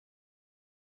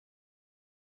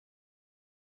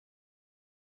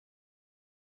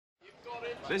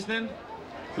Listening?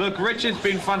 Look, Richard's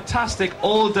been fantastic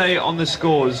all day on the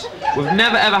scores. We've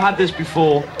never ever had this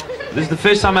before. This is the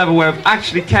first time ever where I've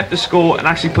actually kept the score and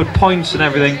actually put points and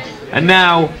everything. And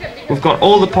now we've got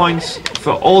all the points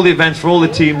for all the events, for all the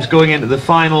teams going into the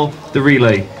final, the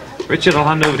relay. Richard, I'll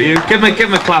hand over to you. Give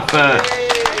him a clap.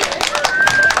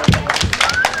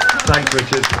 Thanks,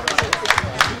 Richard.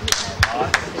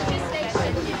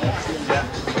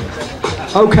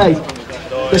 Okay,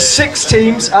 there's 6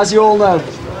 teams, as you all know.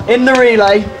 In the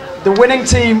relay, the winning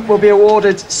team will be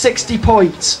awarded 60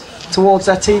 points towards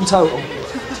their team total.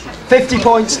 50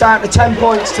 points down to 10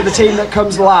 points to the team that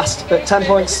comes last, but 10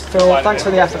 points for, thanks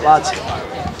for the effort, lads.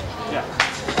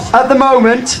 At the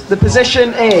moment, the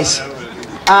position is,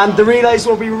 and the relays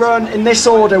will be run in this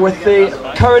order with the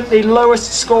currently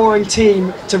lowest scoring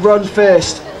team to run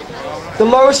first. The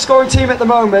lowest scoring team at the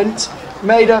moment,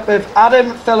 made up of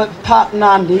Adam, Philip, Pat and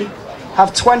Andy,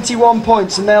 have 21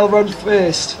 points and they'll run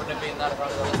first.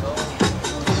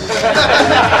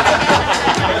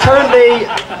 Currently,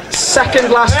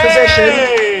 second last position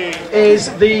is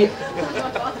the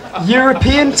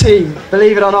European team,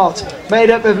 believe it or not, made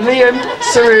up of Liam,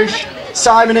 Sarouche,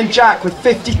 Simon and Jack with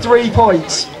 53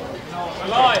 points.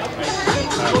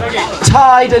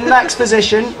 Tied in next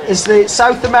position is the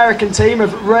South American team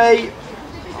of Ray,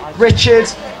 Richard,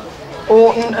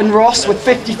 Orton and Ross with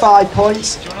 55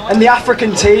 points, and the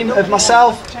African team of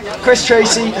myself, Chris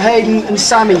Tracy, Hayden and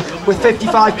Sammy with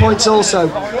 55 points also.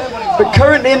 But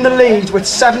currently in the lead with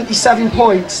 77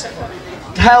 points,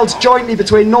 held jointly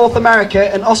between North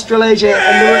America and Australasia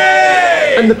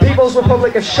and the People's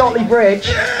Republic of Shotley Bridge.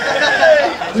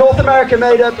 North America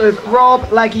made up of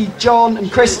Rob, Leggy, John and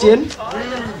Christian.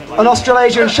 And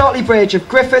Australasia and Shotley Bridge of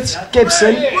Griffiths,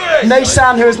 Gibson,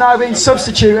 Nasan, who has now been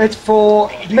substituted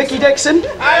for Mickey Dixon,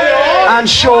 and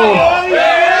Sean.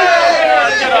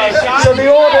 So the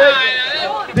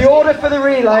order for the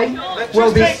relay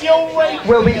will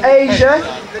be Asia,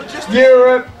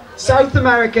 Europe, South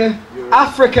America,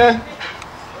 Africa,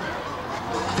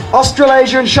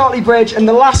 Australasia and Shotley Bridge, and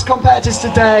the last competitors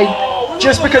today,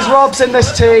 just because Rob's in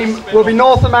this team, will be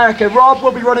North America. Rob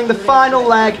will be running the final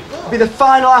leg, be the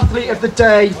final athlete of the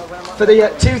day for the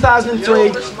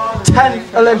 2003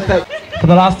 10th Olympic. For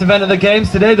the last event of the games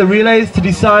today, the relays to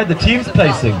decide the team's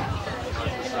placing.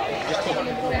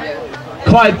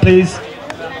 Quiet please.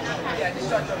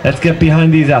 Let's get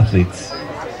behind these athletes.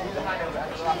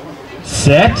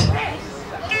 Set.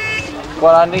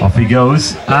 Well, Andy. Off he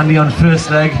goes. Andy on first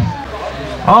leg.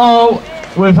 Oh,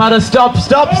 we've had a stop.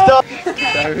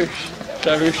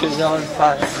 Darush is on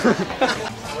 5.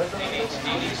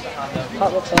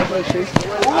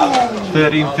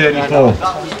 13:34.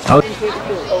 Out.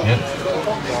 Yeah.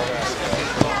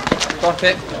 Got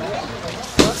it.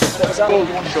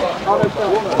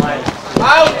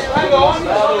 Out! Hang on!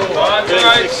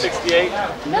 68.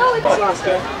 No, it's not.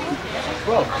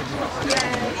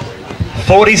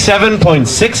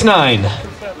 47.69.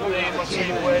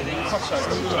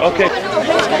 Okay.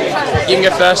 You can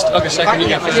go first. Okay, second. You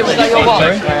get first.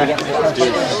 Sorry? I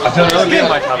don't know. Liam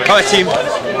might have it. Alright, team. I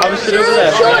was stood over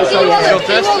there. Go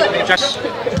first.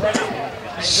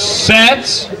 Set.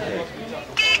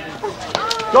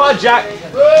 Go on, Jack.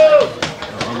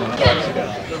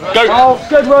 Go. Oh,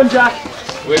 good run, Jack.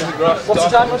 Where's the grass? What's the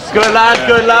time?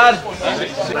 Good lad.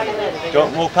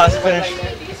 Don't walk past finish.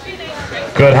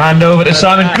 Good hand over to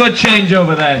Simon. Good change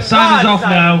over there. Simon's off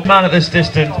now. Man at this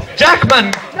distance.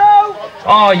 Jackman. No.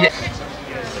 Oh yeah.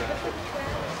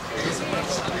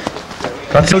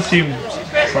 That's your team.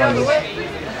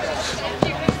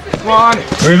 Come on.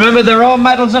 Remember, there are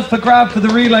medals up for grab for the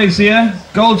relays here.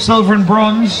 Gold, silver and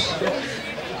bronze.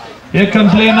 Here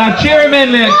comes Liam now. Cheer him in,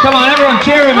 Liam. Come on, everyone,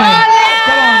 cheer him in.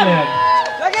 Come on, Liam.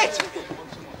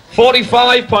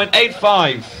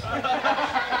 45.85.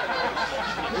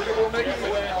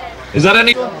 Is that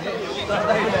any?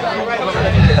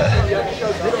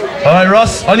 Alright,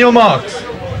 Ross, on your marks.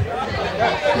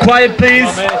 Quiet, please.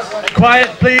 Quiet,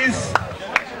 please.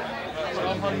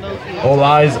 All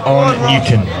eyes on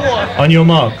Newton. On your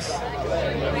marks.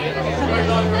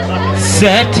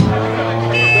 Set.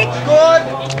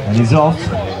 And he's off.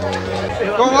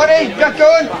 Go on, Eddie. Get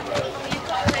going.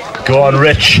 Go on,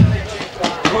 Rich.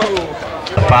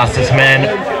 The fastest man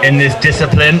in this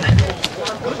discipline.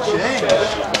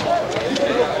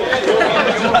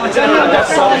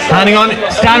 Standing on,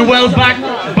 stand well back,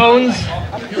 Bones.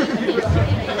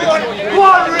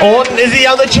 Orton, is he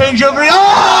on the changeover?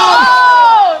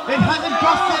 Oh! It hasn't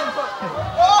crossed it.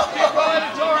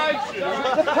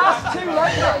 The pass too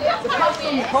late. The pass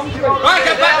on the concrete. Right,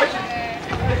 get back.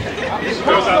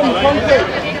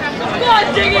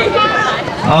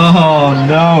 Oh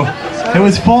no. It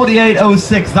was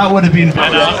 48.06. That would have been. And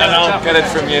I'll get it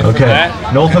from you. Okay.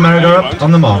 North America up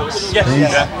on the marks. Yes.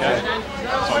 Please.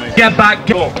 Yeah. Get back.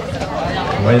 Get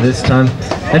away this time.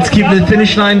 Let's keep the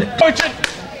finish line.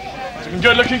 Looking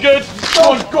good, looking good.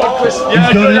 Oh, God, Chris.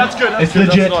 Yeah, Good. that's good. That's It's good.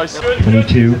 legit. That's nice.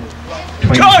 22.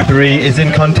 23 is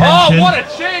in contention. Oh, what a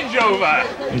changeover!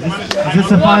 Is this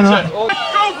the final?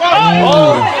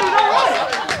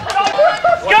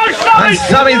 Go, Sammy! And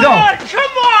Sammy's off.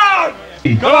 Come on!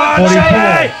 Come on, 44,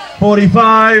 Sammy!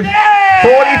 45,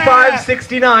 45,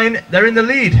 69. They're in the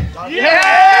lead.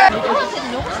 Yeah!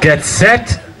 Get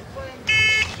set.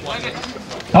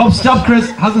 Oh, stop, Chris.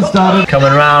 Hasn't started.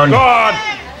 Coming round. Go on!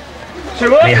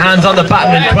 He hands on the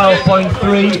baton in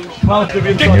 12.3. 12. Here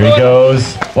he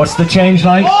goes. What's the change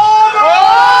like? Get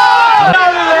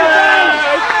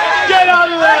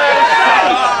out of there!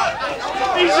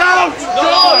 He's out!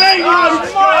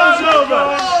 Miles over!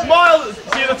 Miles!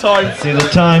 See the time. See the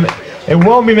time. It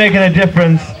won't be making a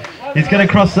difference. He's going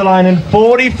to cross the line in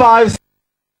 45.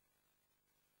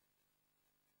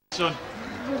 Son.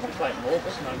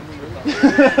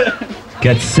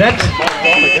 Get set.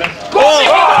 Good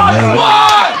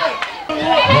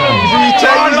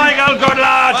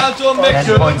lad!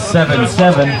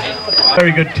 10.77.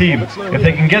 Very good team. If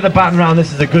they can get the baton round,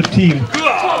 this is a good team.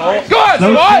 Good!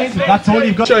 No change, that's all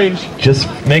you've got. Just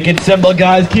make it simple,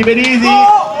 guys. Keep it easy.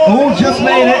 Oh, just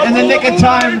made it in the nick of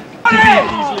time.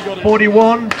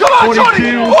 41,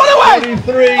 42,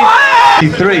 43.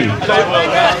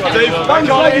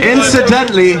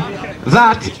 Incidentally,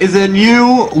 that is a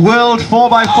new world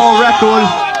 4x4 record,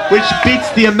 which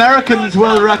beats the Americans'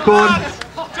 world record,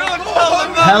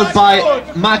 held by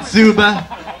Matt Zuber,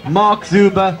 Mark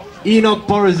Zuber, Enoch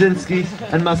Borozinski,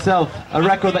 and myself. A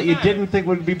record that you didn't think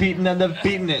would be beaten, and they've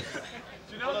beaten it.